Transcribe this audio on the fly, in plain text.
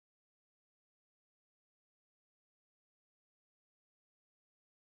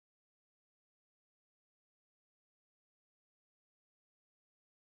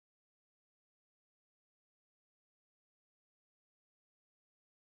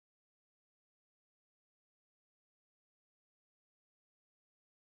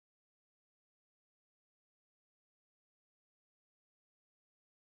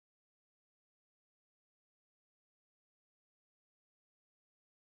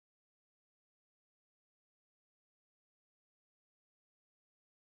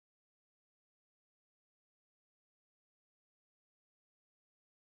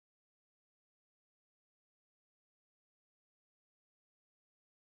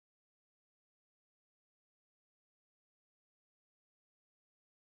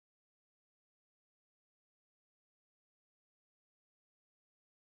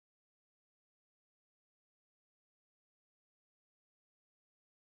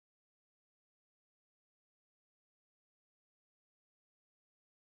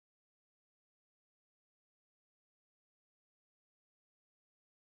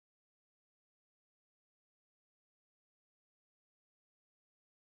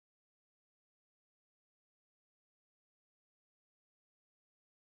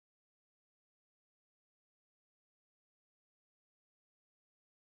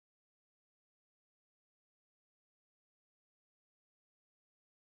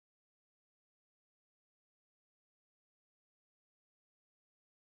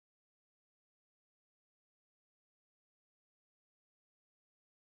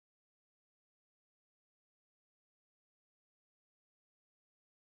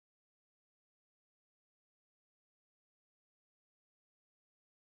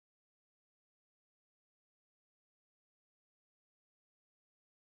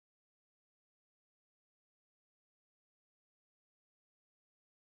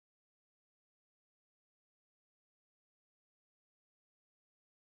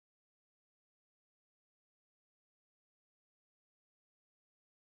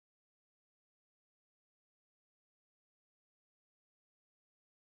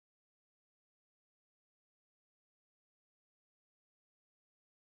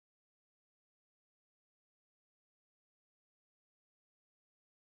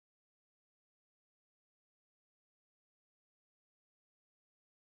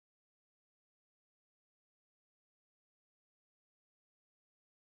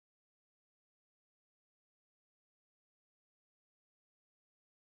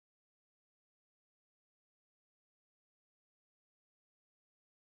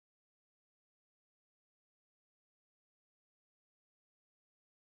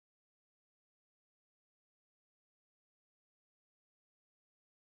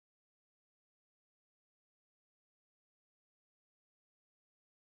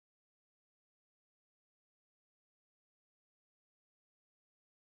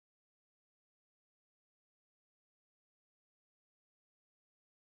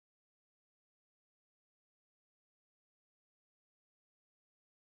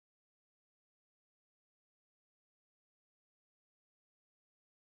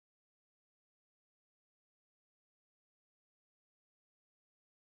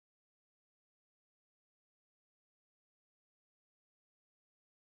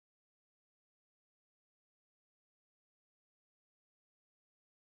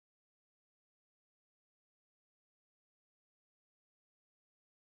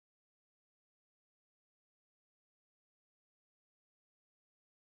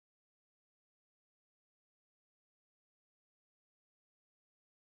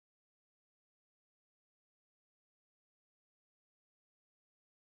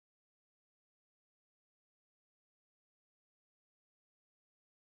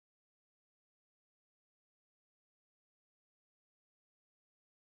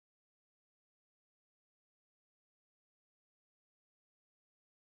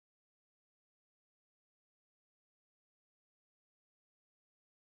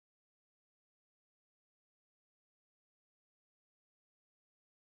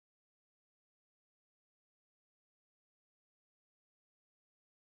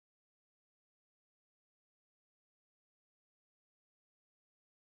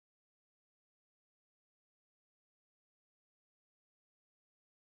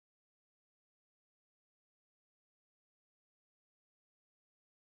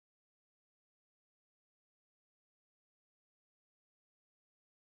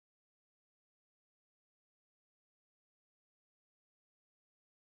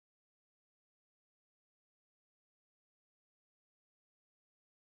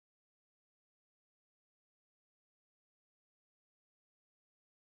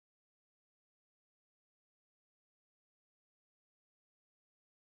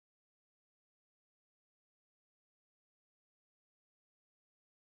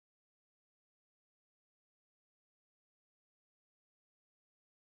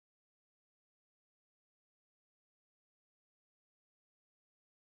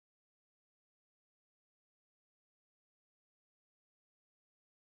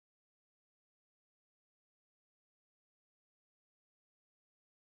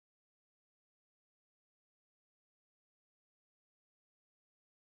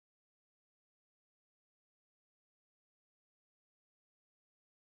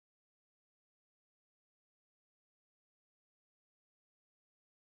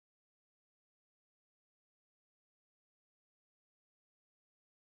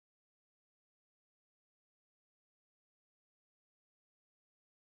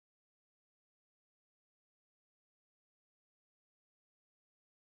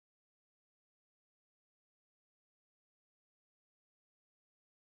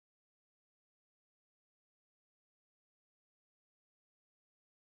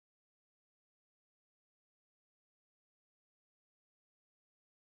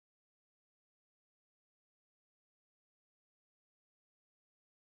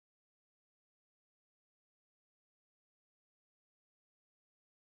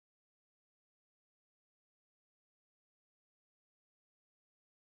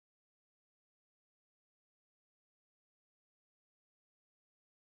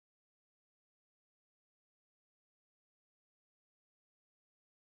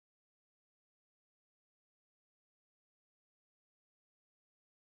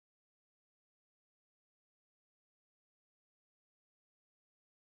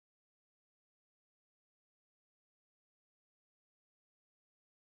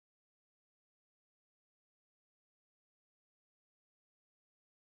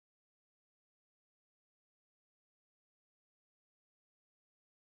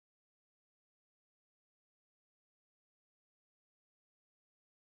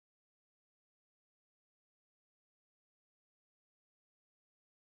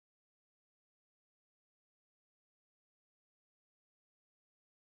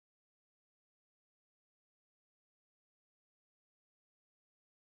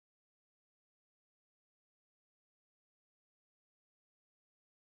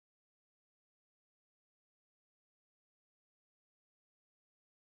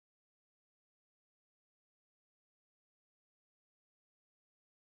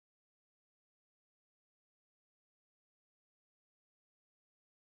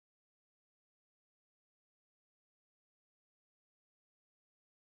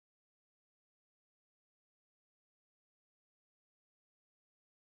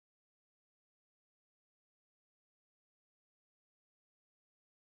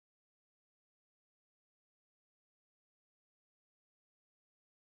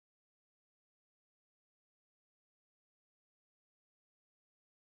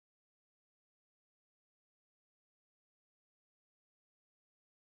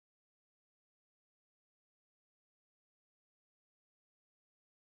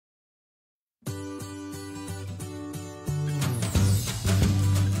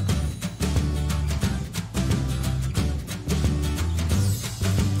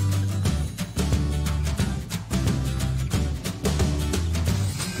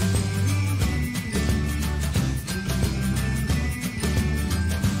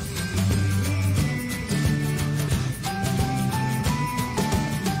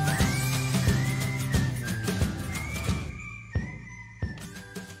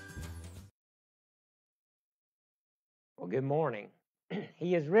Good morning.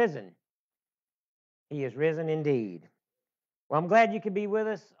 He is risen. He is risen indeed. Well, I'm glad you could be with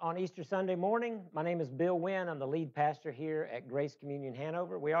us on Easter Sunday morning. My name is Bill Winn. I'm the lead pastor here at Grace Communion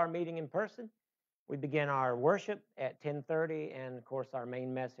Hanover. We are meeting in person. We begin our worship at 10:30 and, of course, our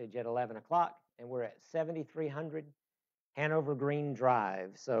main message at 11 o'clock. And we're at 7300 Hanover Green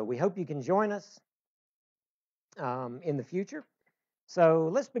Drive. So we hope you can join us in the future. So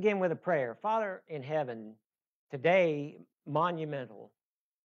let's begin with a prayer. Father in heaven, today, monumental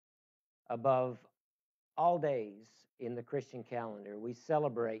above all days in the Christian calendar, we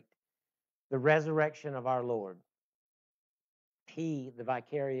celebrate the resurrection of our Lord. He, the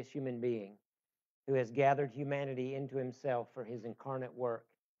vicarious human being, who has gathered humanity into himself for his incarnate work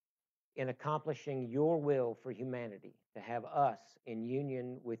in accomplishing your will for humanity, to have us in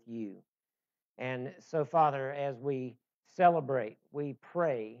union with you. And so, Father, as we celebrate, we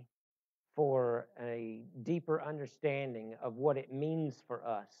pray for a deeper understanding of what it means for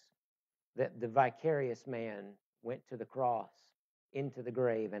us that the vicarious man went to the cross, into the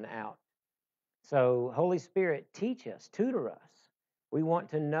grave, and out. So, Holy Spirit, teach us, tutor us. We want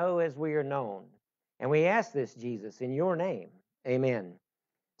to know as we are known. And we ask this, Jesus, in your name. Amen.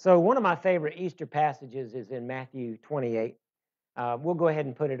 So, one of my favorite Easter passages is in Matthew 28. We'll go ahead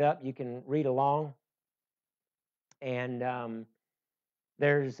and put it up. You can read along. And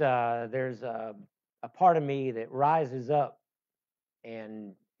there's a part of me that rises up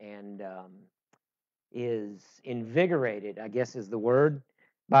and is invigorated, I guess is the word,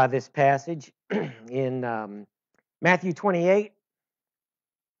 by this passage in Matthew 28.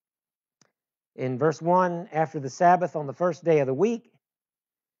 In verse 1, after the Sabbath on the first day of the week,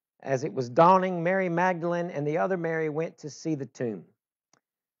 as it was dawning, Mary Magdalene and the other Mary went to see the tomb.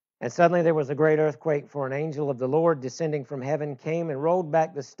 And suddenly there was a great earthquake, for an angel of the Lord descending from heaven came and rolled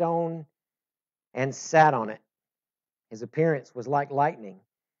back the stone and sat on it. His appearance was like lightning,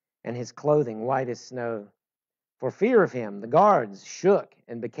 and his clothing white as snow. For fear of him, the guards shook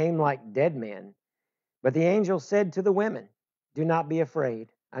and became like dead men. But the angel said to the women, "Do not be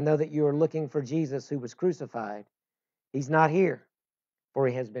afraid. I know that you are looking for Jesus who was crucified. He's not here, for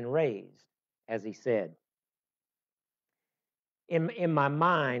he has been raised, as he said." In my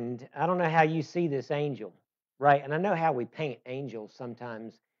mind, I don't know how you see this angel, right? And I know how we paint angels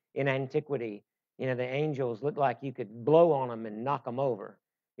sometimes in antiquity. You know, the angels look like you could blow on them and knock them over.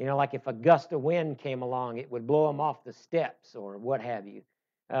 You know, like if a gust of wind came along, it would blow them off the steps or what have you.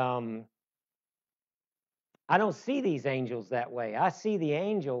 I don't see these angels that way. I see the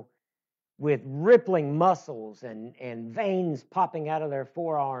angel with rippling muscles and veins popping out of their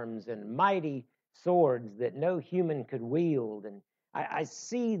forearms and mighty swords that no human could wield. And I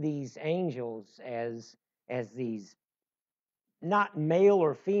see these angels as these not male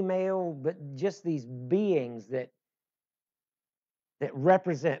or female, but just these beings that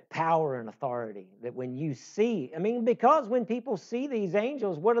represent power and authority. That when you see, because when people see these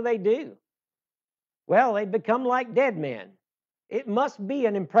angels, what do? Well, they become like dead men. It must be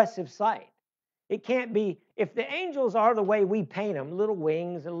an impressive sight. It can't be, if the angels are the way we paint them, little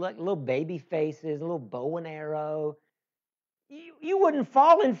wings and little baby faces, a little bow and arrow, you wouldn't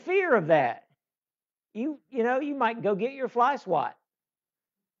fall in fear of that. You might go get your fly swat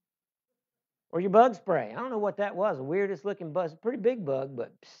or your bug spray. I don't know what that was, the weirdest looking bug, pretty big bug,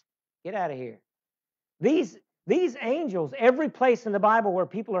 but get out of here. These angels, every place in the Bible where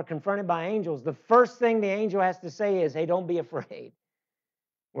people are confronted by angels, the first thing the angel has to say is, "Hey, don't be afraid.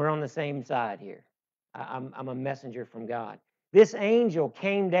 We're on the same side here. I'm a messenger from God." This angel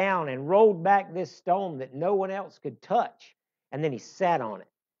came down and rolled back this stone that no one else could touch, and then he sat on it.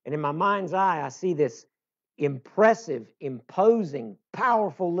 And in my mind's eye, I see this impressive, imposing,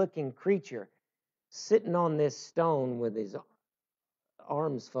 powerful-looking creature sitting on this stone with his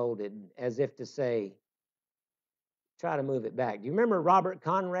arms folded as if to say, "Try to move it back." Do you remember Robert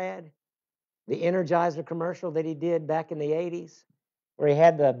Conrad, the Energizer commercial that he did back in the 80s? Where he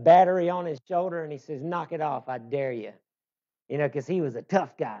had the battery on his shoulder and he says, "Knock it off, I dare you." Because he was a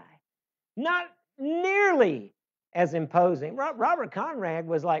tough guy. Not nearly as imposing. Robert Conrad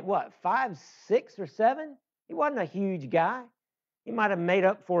was like, what, 5, 6, or 7? He wasn't a huge guy. He might have made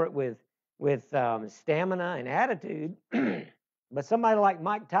up for it with stamina and attitude. But somebody like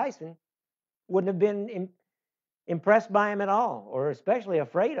Mike Tyson wouldn't have been impressed by him at all, or especially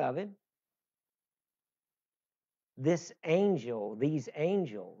afraid of him. These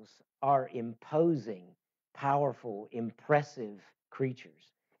angels are imposing, powerful, impressive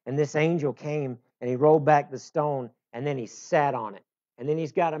creatures. And this angel came and he rolled back the stone and then he sat on it. And then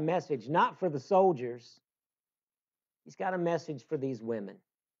he's got a message, not for the soldiers. He's got a message for these women,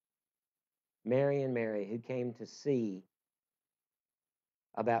 Mary and Mary, who came to see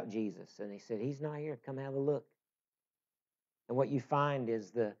about Jesus. And they said, he's not here. Come have a look. And what you find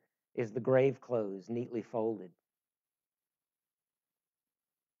is the grave clothes neatly folded.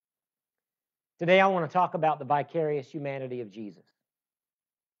 Today I want to talk about the vicarious humanity of Jesus.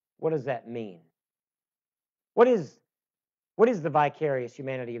 What does that mean? What is the vicarious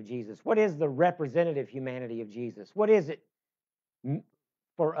humanity of Jesus? What is the representative humanity of Jesus? What is it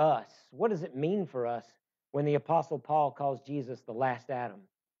for us? What does it mean for us when the Apostle Paul calls Jesus the last Adam?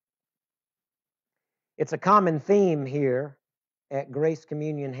 It's a common theme here at Grace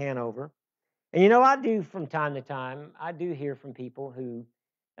Communion Hanover. And I do from time to time, I do hear from people who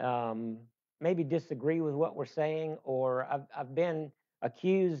maybe disagree with what we're saying, or I've been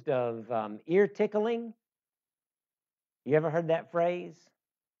accused of ear tickling. You ever heard that phrase?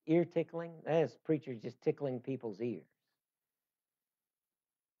 Ear tickling? That is preachers just tickling people's ears.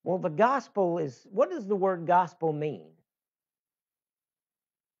 Well, the gospel is, what does the word gospel mean?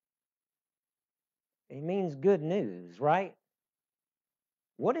 It means good news, right?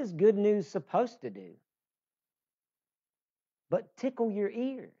 What is good news supposed to do? But tickle your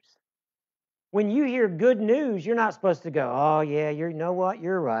ears. When you hear good news, you're not supposed to go, oh, yeah, you know what?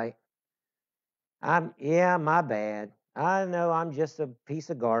 You're right. My bad. I know I'm just a piece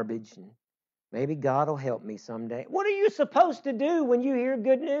of garbage, and maybe God will help me someday. What are you supposed to do when you hear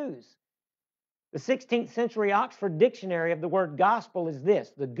good news? The 16th century Oxford Dictionary of the word gospel is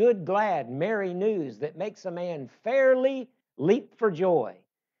this: the good, glad, merry news that makes a man fairly leap for joy.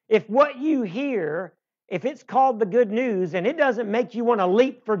 If what you hear, if it's called the good news and it doesn't make you want to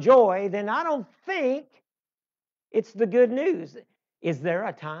leap for joy, then I don't think it's the good news. Is there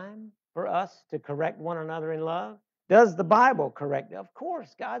a time for us to correct one another in love? Does the Bible correct? Of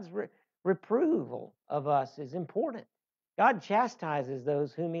course, God's reproval of us is important. God chastises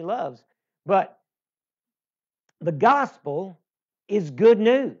those whom he loves. But the gospel is good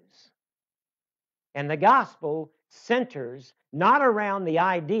news. And the gospel centers not around the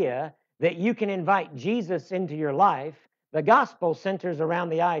idea that you can invite Jesus into your life. The gospel centers around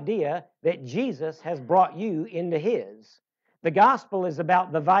the idea that Jesus has brought you into his. The gospel is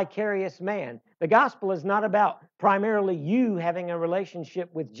about the vicarious man. The gospel is not about primarily you having a relationship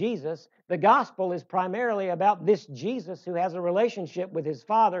with Jesus. The gospel is primarily about this Jesus who has a relationship with his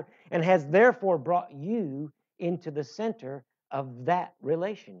Father and has therefore brought you into the center of that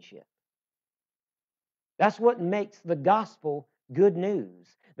relationship. That's what makes the gospel good news.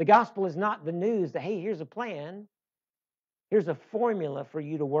 The gospel is not the news that, hey, here's a plan, here's a formula for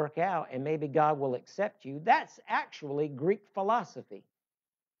you to work out, and maybe God will accept you. That's actually Greek philosophy.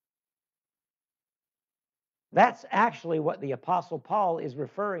 That's actually what the Apostle Paul is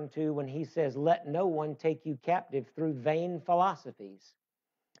referring to when he says, let no one take you captive through vain philosophies.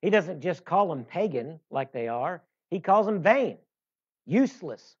 He doesn't just call them pagan like they are. He calls them vain,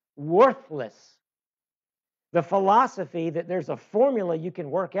 useless, worthless. The philosophy that there's a formula you can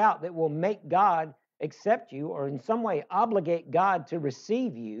work out that will make God accept you or in some way obligate God to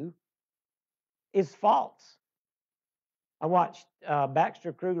receive you is false. I watched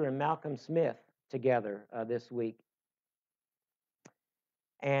Baxter Kruger and Malcolm Smith together this week.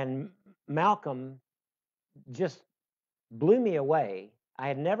 And Malcolm just blew me away. I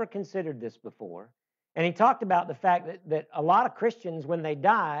had never considered this before. And he talked about the fact that a lot of Christians, when they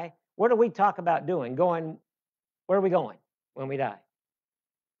die, what do we talk about doing? Where are we going when we die?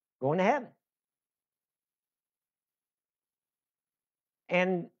 Going to heaven.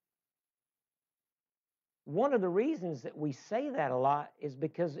 And one of the reasons that we say that a lot is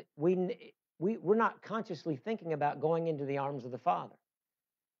because we're not consciously thinking about going into the arms of the Father.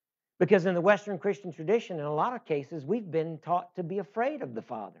 Because in the Western Christian tradition, in a lot of cases, we've been taught to be afraid of the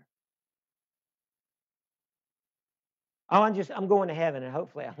Father. Oh, I'm going to heaven, and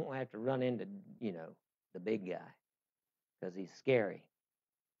hopefully I won't have to run into, the big guy, because he's scary.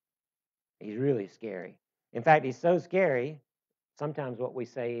 He's really scary. In fact, he's so scary, sometimes what we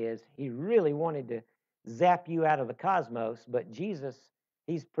say is he really wanted to zap you out of the cosmos, but Jesus,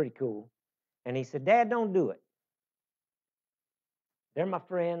 he's pretty cool. And he said, Dad, don't do it. They're my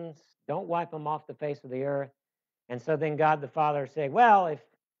friends. Don't wipe them off the face of the earth. And so then God the Father said, well,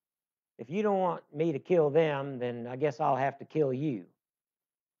 if you don't want me to kill them, then I guess I'll have to kill you.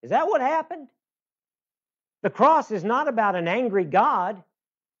 Is that what happened? The cross is not about an angry God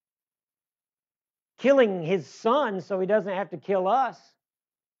killing his son so he doesn't have to kill us.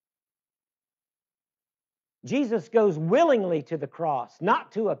 Jesus goes willingly to the cross,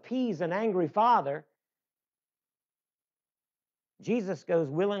 not to appease an angry Father. Jesus goes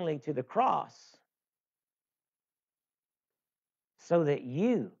willingly to the cross so that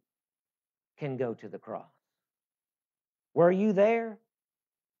you can go to the cross. Were you there?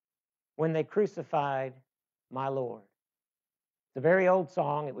 when they crucified my Lord. It's a very old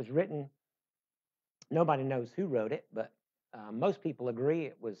song. It was written, nobody knows who wrote it, but most people agree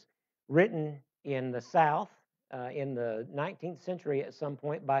it was written in the South in the 19th century at some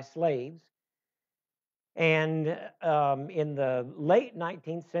point by slaves. And in the late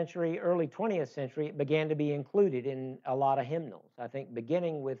 19th century, early 20th century, it began to be included in a lot of hymnals. I think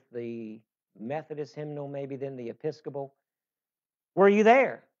beginning with the Methodist hymnal, maybe then the Episcopal. Were you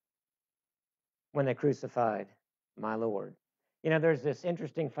there when they crucified my Lord? You know, there's this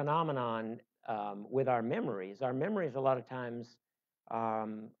interesting phenomenon with our memories. Our memories, a lot of times,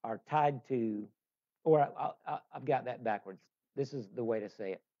 are tied to, or I've got that backwards. This is the way to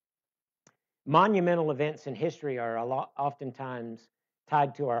say it. Monumental events in history are oftentimes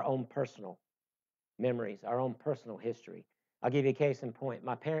tied to our own personal memories, our own personal history. I'll give you a case in point.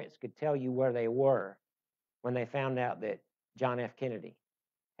 My parents could tell you where they were when they found out that John F. Kennedy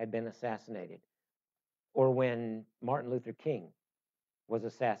had been assassinated, or when Martin Luther King was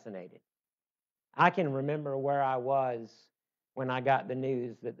assassinated. I can remember where I was when I got the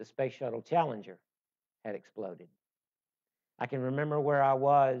news that the Space Shuttle Challenger had exploded. I can remember where I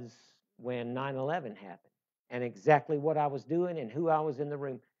was when 9/11 happened and exactly what I was doing and who I was in the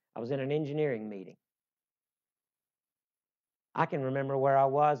room. I was in an engineering meeting. I can remember where I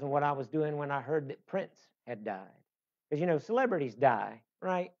was and what I was doing when I heard that Prince had died. Because, you know, celebrities die,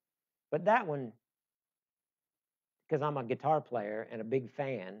 right? But that one, because I'm a guitar player and a big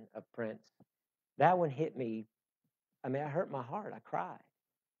fan of Prince, that one hit me. I mean, it hurt my heart. I cried.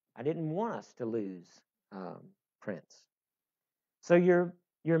 I didn't want us to lose Prince. So your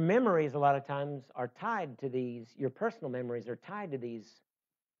memories a lot of times are tied to these, your personal memories are tied to these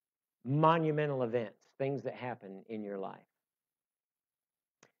monumental events, things that happen in your life.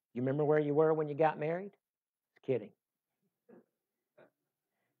 You remember where you were when you got married? Just kidding.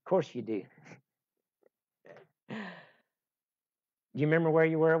 Of course you do. You remember where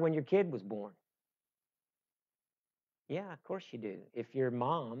you were when your kid was born? Yeah, of course you do. If you're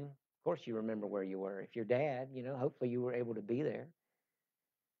mom, of course you remember where you were. If you're dad, you know, hopefully you were able to be there.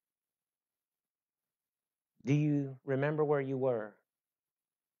 Do you remember where you were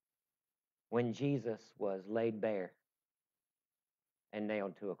when Jesus was laid bare and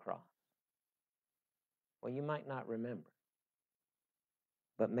nailed to a cross? Well, you might not remember,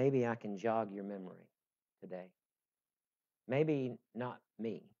 but maybe I can jog your memory today. Maybe not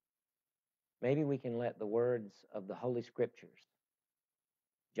me. Maybe we can let the words of the Holy Scriptures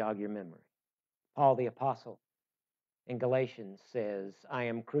jog your memory. Paul the Apostle in Galatians says, I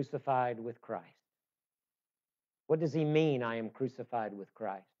am crucified with Christ. What does he mean, I am crucified with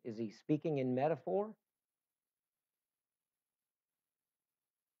Christ? Is he speaking in metaphor?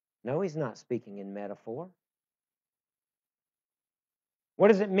 No, he's not speaking in metaphor. What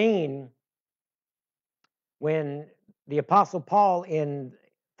does it mean when the Apostle Paul in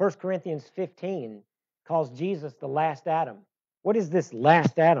 1 Corinthians 15 calls Jesus the last Adam? What is this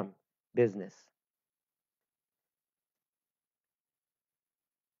last Adam business?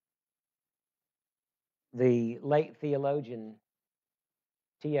 The late theologian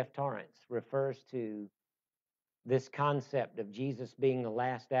T.F. Torrance refers to this concept of Jesus being the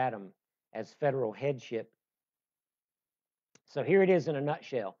last Adam as federal headship. So here it is in a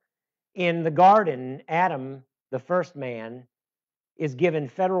nutshell. In the garden, Adam, the first man, is given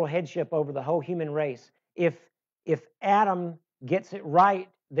federal headship over the whole human race. If Adam gets it right,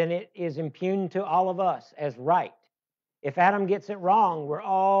 then it is impugned to all of us as right. If Adam gets it wrong, we're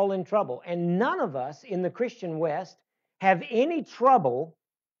all in trouble. And none of us in the Christian West have any trouble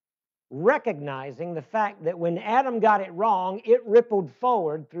recognizing the fact that when Adam got it wrong, it rippled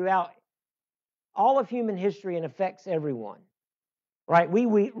forward throughout all of human history and affects everyone. Right? We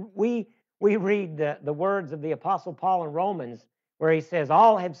read the words of the Apostle Paul in Romans where he says,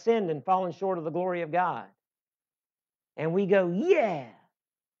 all have sinned and fallen short of the glory of God. And we go, yeah.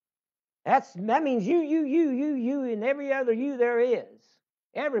 That means you, and every other you there is.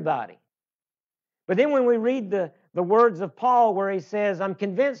 Everybody. But then when we read the words of Paul where he says, I'm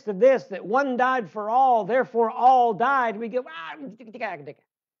convinced of this, that one died for all, therefore all died, we go, don't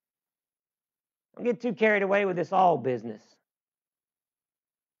get too carried away with this all business.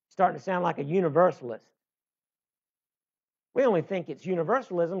 Starting to sound like a universalist. We only think it's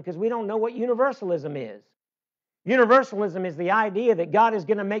universalism because we don't know what universalism is. Universalism is the idea that God is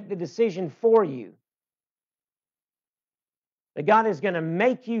going to make the decision for you. That God is going to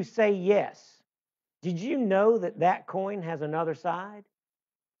make you say yes. Did you know that coin has another side?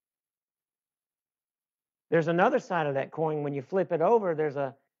 There's another side of that coin. When you flip it over,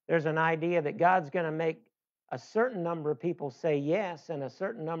 there's an idea that God's going to make a certain number of people say yes and a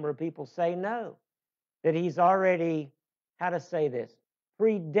certain number of people say no. That He's already, how to say this,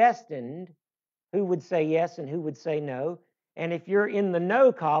 predestined who would say yes and who would say no. And if you're in the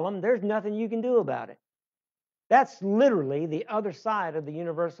no column, there's nothing you can do about it. That's literally the other side of the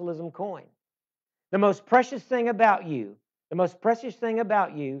universalism coin. The most precious thing about you,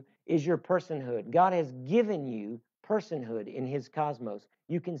 is your personhood. God has given you personhood in His cosmos.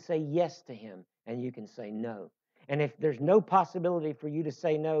 You can say yes to Him and you can say no. And if there's no possibility for you to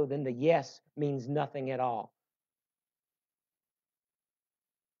say no, then the yes means nothing at all.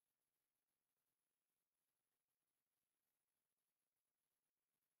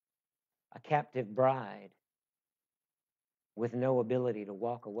 A captive bride with no ability to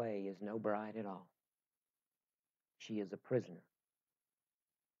walk away is no bride at all. She is a prisoner.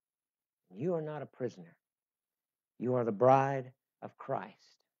 You are not a prisoner. You are the bride of Christ.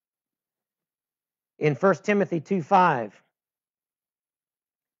 In 1 Timothy 2:5,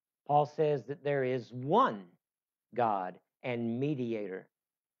 Paul says that there is one God and mediator.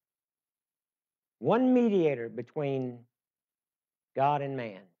 One mediator between God and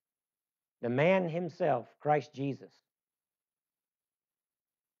man. The man himself, Christ Jesus.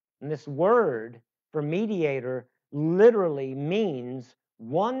 And this word for mediator literally means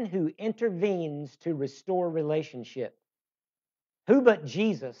one who intervenes to restore relationship. Who but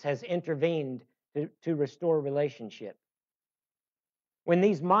Jesus has intervened to restore relationship? When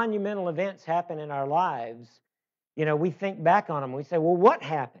these monumental events happen in our lives, we think back on them. We say, well, what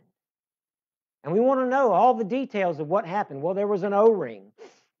happened? And we want to know all the details of what happened. Well, there was an O-ring,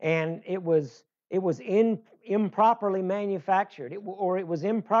 and it was improperly manufactured, or it was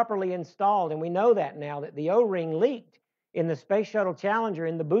improperly installed. And we know that now, that the O-ring leaked in the Space Shuttle Challenger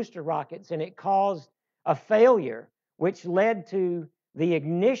in the booster rockets, and it caused a failure, which led to the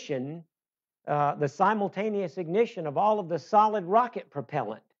ignition, the simultaneous ignition of all of the solid rocket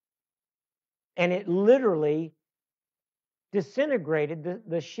propellant. And it literally disintegrated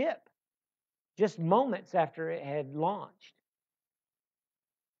the ship just moments after it had launched.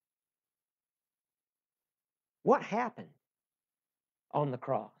 What happened on the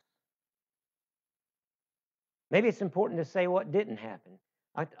cross? Maybe it's important to say what didn't happen.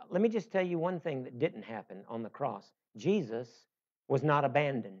 Let me just tell you one thing that didn't happen on the cross. Jesus was not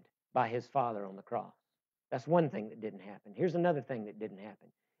abandoned by His Father on the cross. That's one thing that didn't happen. Here's another thing that didn't happen.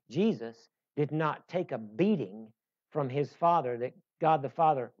 Jesus did not take a beating from His Father that God the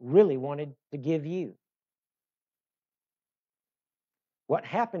Father really wanted to give you. What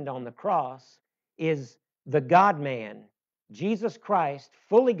happened on the cross is the God-man, Jesus Christ,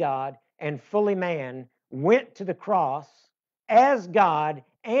 fully God and fully man, went to the cross as God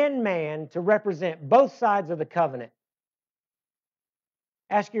and man to represent both sides of the covenant.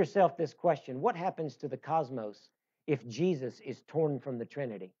 Ask yourself this question: what happens to the cosmos if Jesus is torn from the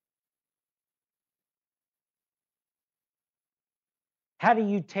Trinity? How do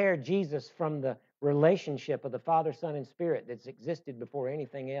you tear Jesus from the relationship of the Father, Son, and Spirit that's existed before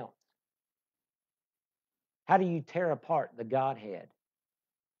anything else? How do you tear apart the Godhead?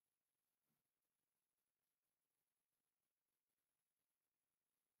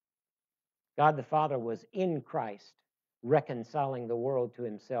 God the Father was in Christ, reconciling the world to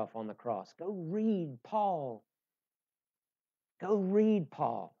Himself on the cross. Go read Paul. Go read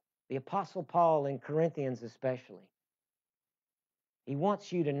Paul, the Apostle Paul in Corinthians especially. He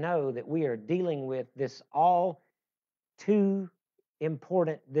wants you to know that we are dealing with this all too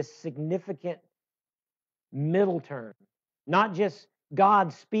important, this significant middle term. Not just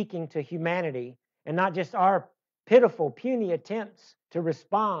God speaking to humanity, and not just our pitiful, puny attempts to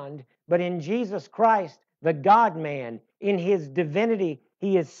respond, but in Jesus Christ, the God-man, in His divinity,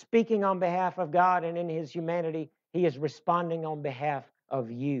 He is speaking on behalf of God, and in His humanity, He is responding on behalf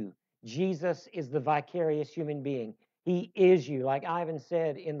of you. Jesus is the vicarious human being. He is you, like Ivan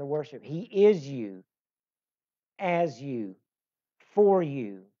said in the worship. He is you, as you, for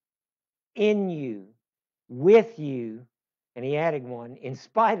you, in you, with you, and he added one, in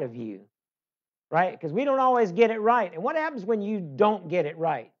spite of you, right? Because we don't always get it right. And what happens when you don't get it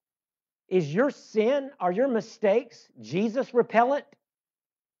right? Is your sin, are your mistakes Jesus repellent?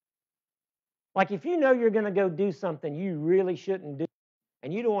 Like if you know you're going to go do something you really shouldn't do,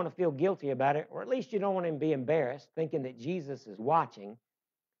 and you don't want to feel guilty about it, or at least you don't want to be embarrassed thinking that Jesus is watching,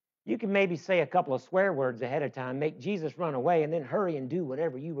 you can maybe say a couple of swear words ahead of time, make Jesus run away, and then hurry and do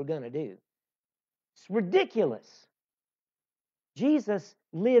whatever you were going to do. It's ridiculous. Jesus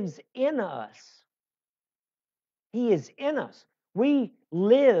lives in us. He is in us. We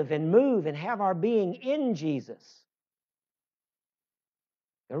live and move and have our being in Jesus.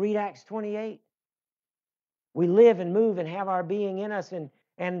 Go read Acts 28. We live and move and have our being in us.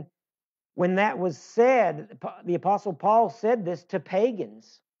 And when that was said, the Apostle Paul said this to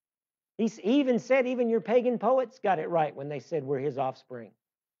pagans. He even said, even your pagan poets got it right when they said we're his offspring.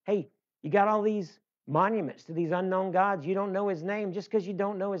 Hey, you got all these monuments to these unknown gods. You don't know his name. Just because you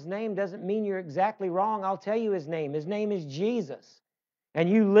don't know his name doesn't mean you're exactly wrong. I'll tell you his name. His name is Jesus. And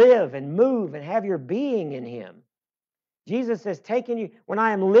you live and move and have your being in him. Jesus says, taking you, when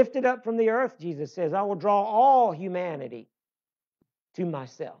I am lifted up from the earth, Jesus says, I will draw all humanity to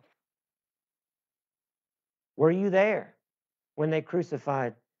myself. Were you there when they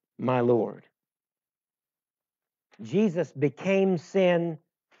crucified my Lord? Jesus became sin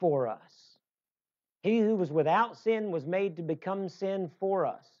for us. He who was without sin was made to become sin for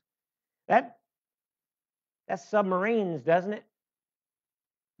us. That submarines, doesn't it?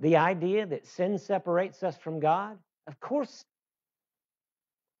 The idea that sin separates us from God. Of course,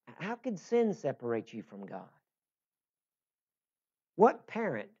 how could sin separate you from God? What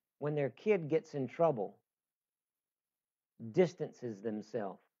parent, when their kid gets in trouble, distances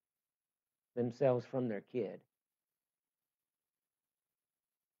themselves from their kid?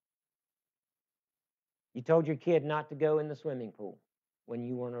 You told your kid not to go in the swimming pool when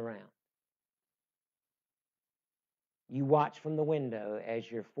you weren't around. You watch from the window as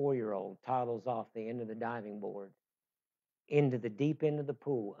your 4-year-old toddles off the end of the diving board into the deep end of the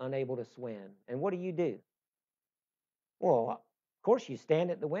pool, unable to swim. And what do? Well, of course, you stand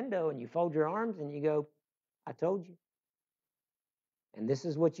at the window and you fold your arms and you go, I told you. And this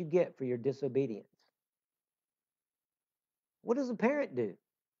is what you get for your disobedience. What does a parent do?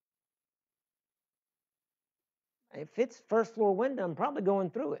 If it's first floor window, I'm probably going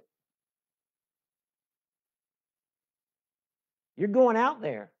through it. You're going out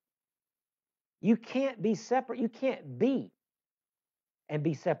there. You can't be separate. You can't be and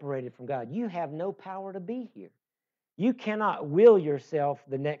be separated from God. You have no power to be here. You cannot will yourself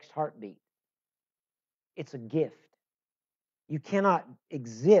the next heartbeat. It's a gift. You cannot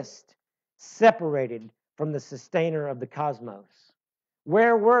exist separated from the sustainer of the cosmos.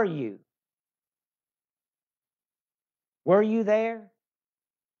 Where were you? Were you there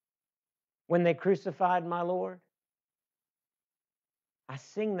when they crucified my Lord? I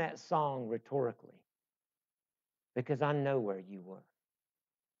sing that song rhetorically because I know where you were.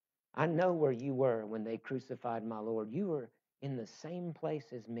 I know where you were when they crucified my Lord. You were in the same place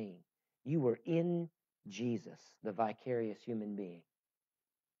as me. You were in Jesus, the vicarious human being.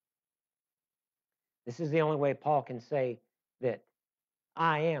 This is the only way Paul can say that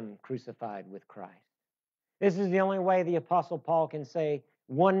I am crucified with Christ. This is the only way the Apostle Paul can say,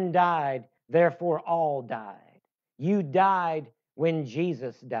 one died, therefore all died. You died when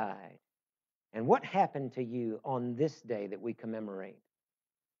Jesus died. And what happened to you on this day that we commemorate?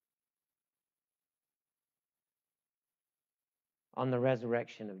 On the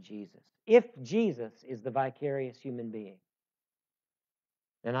resurrection of Jesus. If Jesus is the vicarious human being,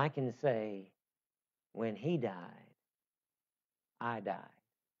 then I can say, when he died, I died.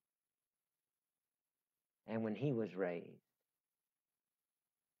 And when he was raised,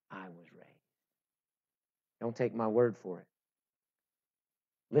 I was raised. Don't take my word for it.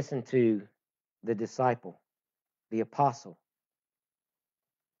 Listen to the disciple, the apostle,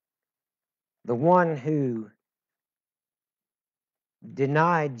 the one who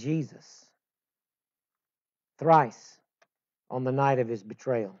denied Jesus thrice on the night of his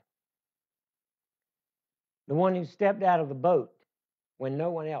betrayal. The one who stepped out of the boat when no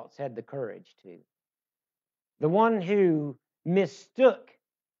one else had the courage to. The one who mistook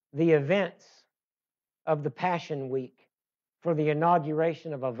the events of the Passion Week for the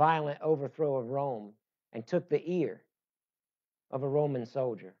inauguration of a violent overthrow of Rome and took the ear of a Roman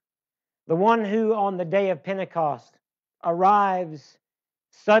soldier. The one who on the day of Pentecost arrives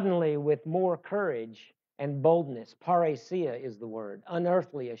suddenly with more courage and boldness, parousia is the word,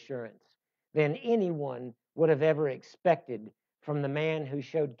 unearthly assurance, than anyone would have ever expected from the man who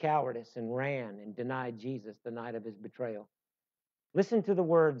showed cowardice and ran and denied Jesus the night of his betrayal. Listen to the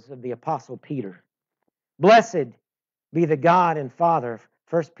words of the Apostle Peter. Blessed be the God and Father,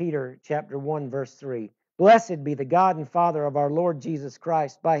 1 Peter chapter 1, verse 3. Blessed be the God and Father of our Lord Jesus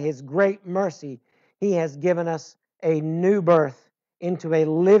Christ. By his great mercy, he has given us a new birth into a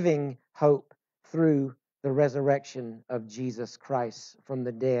living hope through the resurrection of Jesus Christ from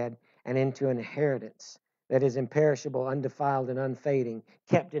the dead and into an inheritance that is imperishable, undefiled, and unfading,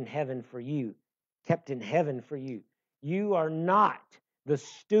 kept in heaven for you. Kept in heaven for you. You are not the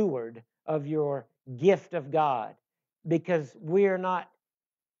steward of your gift of God because we are not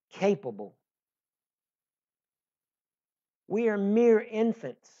capable. We are mere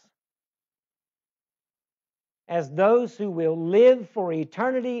infants. as those who will live for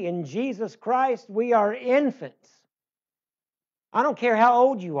eternity in Jesus Christ, we are infants. I don't care how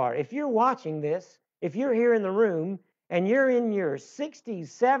old you are. If you're watching this, if you're here in the room and you're in your 60s,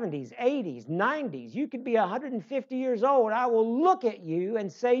 70s, 80s, 90s, you could be 150 years old. I will look at you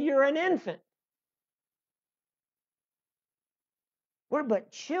and say you're an infant. We're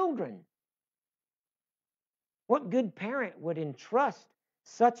but children. What good parent would entrust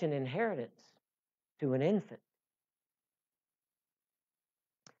such an inheritance to an infant?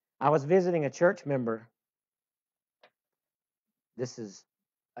 I was visiting a church member. This is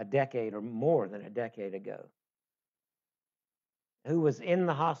a decade or more than a decade ago, who was in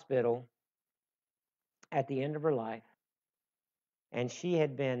the hospital at the end of her life, and she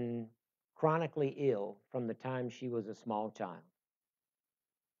had been chronically ill from the time she was a small child.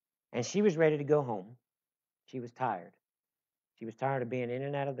 And she was ready to go home. She was tired. She was tired of being in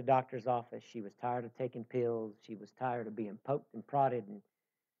and out of the doctor's office. She was tired of taking pills. She was tired of being poked and prodded and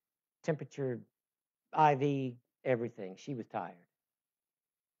temperature, IV, everything. She was tired.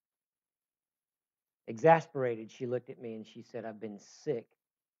 Exasperated, she looked at me and she said, I've been sick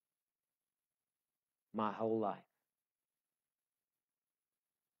my whole life.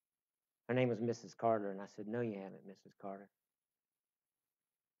 Her name was Mrs. Carter, and I said, no, you haven't, Mrs. Carter.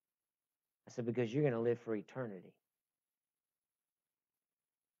 I said, because you're going to live for eternity.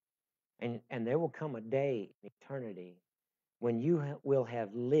 And there will come a day in eternity when you will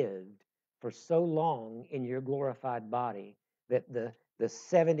have lived for so long in your glorified body that the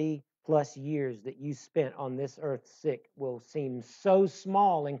 70 plus years that you spent on this earth sick will seem so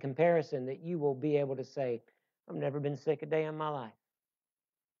small in comparison that you will be able to say, I've never been sick a day in my life.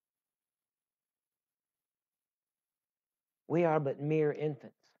 We are but mere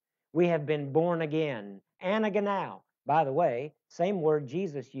infants. We have been born again, anaganao. By the way, same word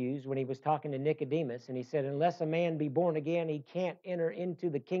Jesus used when he was talking to Nicodemus, and he said, unless a man be born again, he can't enter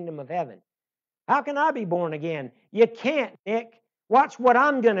into the kingdom of heaven. How can I be born again? You can't, Nick. Watch what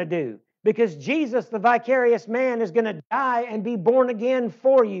I'm going to do, because Jesus, the vicarious man, is going to die and be born again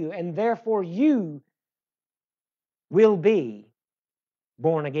for you, and therefore you will be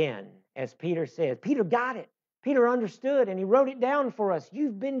born again, as Peter says. Peter got it. Peter understood, and he wrote it down for us.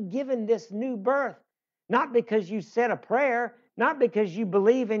 You've been given this new birth, not because you said a prayer, not because you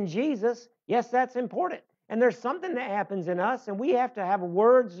believe in Jesus. Yes, that's important. And there's something that happens in us, and we have to have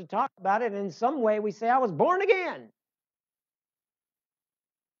words to talk about it. And in some way, we say, I was born again.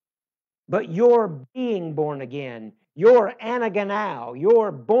 But your being born again, your anaganao,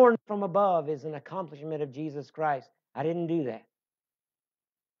 your born from above, is an accomplishment of Jesus Christ. I didn't do that.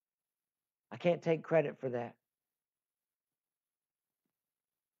 I can't take credit for that.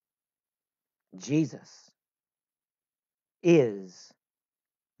 Jesus is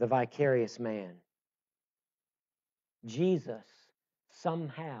the vicarious man. Jesus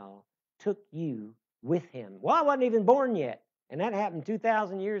somehow took you with him. Well, I wasn't even born yet, and that happened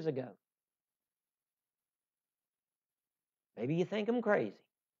 2,000 years ago. Maybe you think I'm crazy.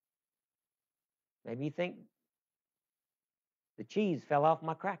 Maybe you think the cheese fell off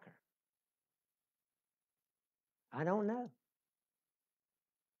my cracker. I don't know.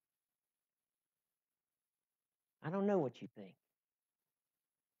 I don't know what you think.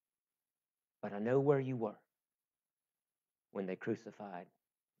 But I know where you were when they crucified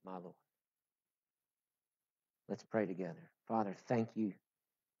my Lord. Let's pray together. Father, thank you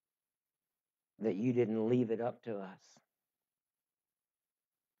that you didn't leave it up to us.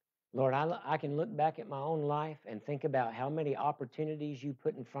 Lord, I can look back at my own life and think about how many opportunities you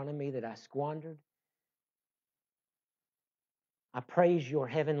put in front of me that I squandered. I praise your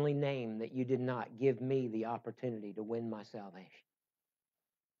heavenly name that you did not give me the opportunity to win my salvation.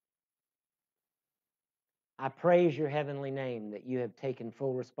 I praise your heavenly name that you have taken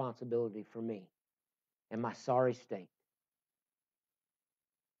full responsibility for me and my sorry state.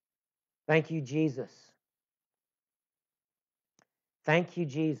 Thank you, Jesus. Thank you,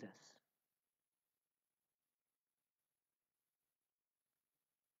 Jesus.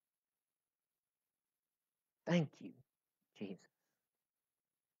 Thank you, Jesus.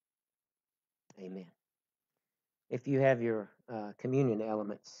 Amen. If you have your communion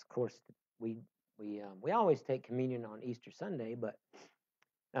elements, of course, we always take communion on Easter Sunday, but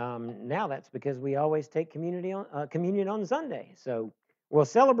now that's because we always take communion on Sunday. So we'll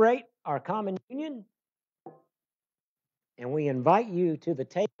celebrate our common union, and we invite you to the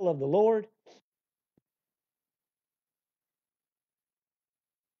table of the Lord.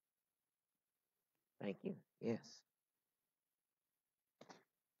 Thank you. Yes.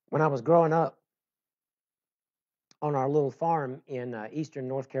 When I was growing up on our little farm in eastern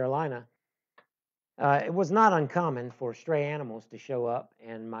North Carolina, It was not uncommon for stray animals to show up,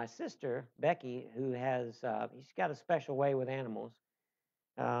 and my sister Becky, who has she's got a special way with animals.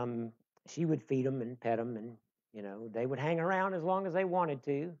 Um, she would feed them and pet them, and they would hang around as long as they wanted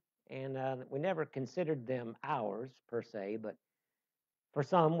to. And we never considered them ours per se, but for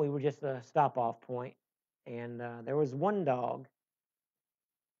some, we were just a stop-off point. And there was one dog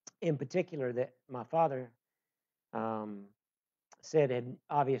in particular that my father um, said had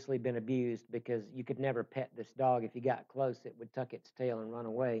obviously been abused because you could never pet this dog. If you got close, it would tuck its tail and run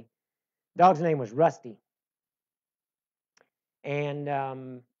away. Dog's name was Rusty. And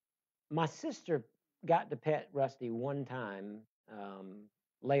my sister got to pet Rusty one time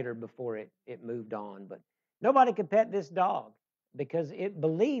later before it moved on, but nobody could pet this dog because it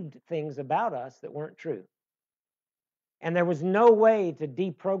believed things about us that weren't true. And there was no way to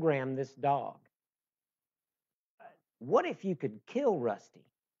deprogram this dog. What if you could kill Rusty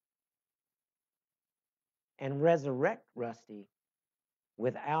and resurrect Rusty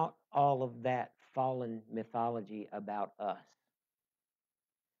without all of that fallen mythology about us?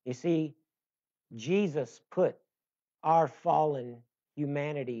 You see, Jesus put our fallen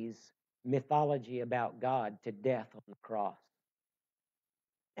humanity's mythology about God to death on the cross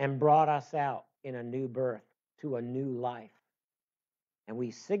and brought us out in a new birth to a new life. And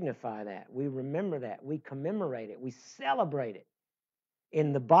we signify that. We remember that. We commemorate it. We celebrate it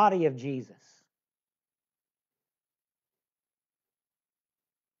in the body of Jesus.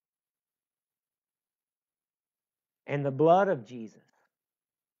 And the blood of Jesus.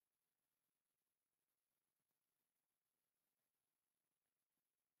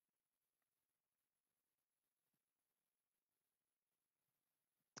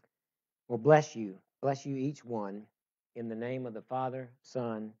 Well, bless you. Bless you each one in the name of the Father,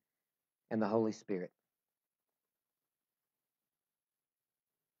 Son, and the Holy Spirit.